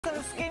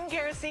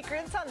Skincare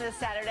Secrets on this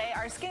Saturday.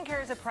 Our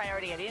skincare is a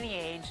priority at any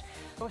age.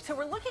 So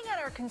we're looking at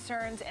our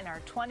concerns in our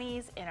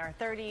 20s, in our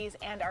 30s,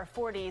 and our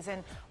 40s,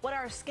 and what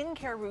our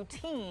skincare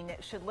routine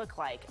should look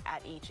like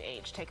at each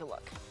age. Take a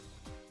look.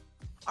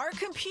 Our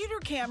computer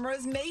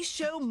cameras may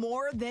show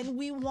more than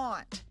we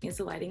want. Is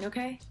the lighting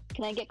okay?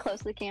 Can I get close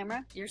to the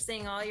camera? You're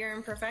seeing all your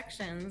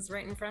imperfections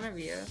right in front of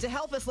you. To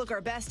help us look our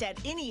best at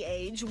any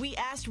age, we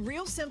asked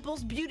Real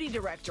Simple's beauty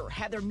director,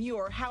 Heather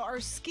Muir, how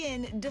our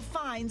skin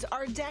defines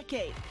our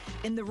decade.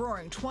 In the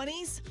roaring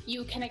 20s,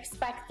 you can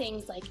expect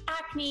things like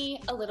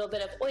acne, a little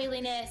bit of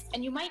oiliness,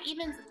 and you might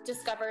even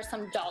discover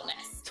some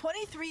dullness.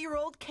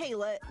 23-year-old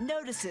Kayla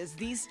notices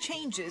these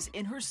changes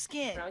in her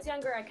skin. When I was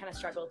younger, I kind of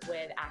struggled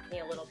with acne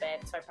a little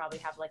bit, so I probably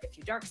have like a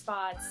few dark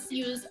spots.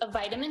 Use a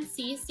vitamin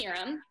C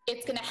serum.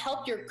 It's going to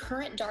help your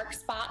current dark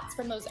spots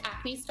from those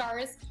acne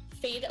scars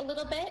fade a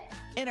little bit.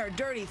 In our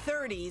dirty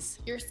 30s,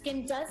 your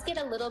skin does get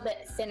a little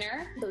bit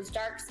thinner. Those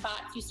dark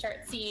spots, you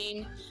start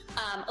seeing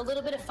a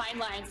little bit of fine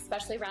lines,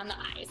 especially around the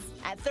eyes.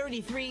 At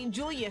 33,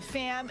 Julia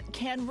Pham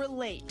can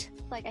relate.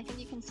 Like, I think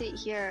you can see it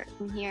here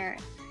and here.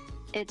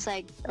 It's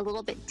like a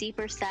little bit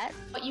deeper set.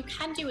 What you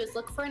can do is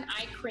look for an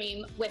eye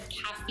cream with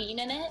caffeine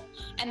in it,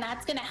 and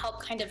that's going to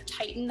help kind of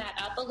tighten that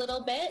up a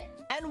little bit.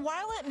 And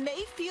while it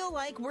may feel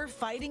like we're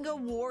fighting a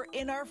war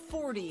in our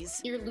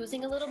 40s, you're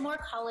losing a little more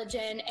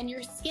collagen and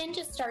your skin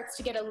just starts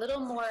to get a little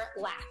more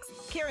lax.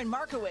 Karen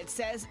Markowitz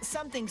says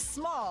something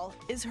small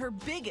is her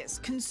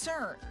biggest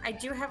concern. I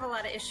do have a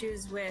lot of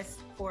issues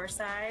with pore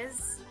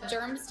size.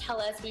 Derms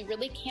tell us we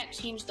really can't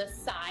change the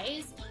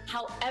size.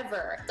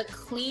 However, the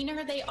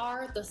cleaner they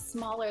are, the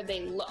smaller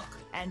they look.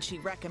 And she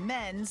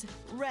recommends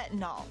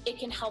retinol. It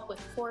can help with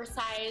pore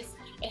size.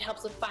 It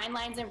helps with fine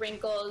lines and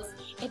wrinkles.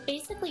 It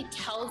basically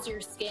tells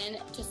your skin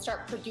to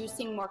start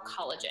producing more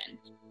collagen.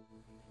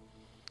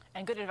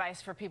 And good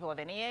advice for people of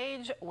any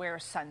age, wear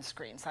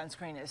sunscreen.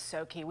 Sunscreen is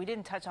so key. We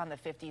didn't touch on the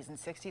 50s and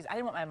 60s. I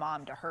didn't want my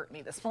mom to hurt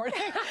me this morning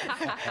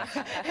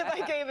if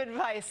I gave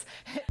advice.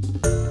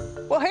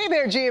 Well, hey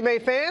there,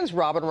 GMA fans.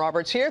 Robin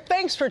Roberts here.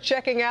 Thanks for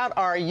checking out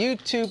our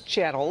YouTube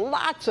channel.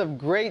 Lots of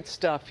great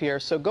stuff here.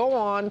 So go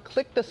on,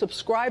 click the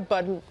subscribe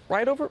button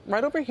right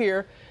over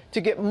here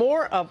to get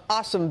more of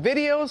awesome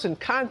videos and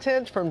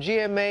content from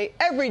GMA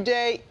every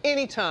day,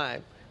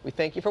 anytime. We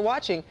thank you for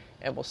watching,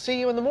 and we'll see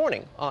you in the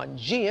morning on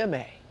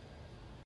GMA.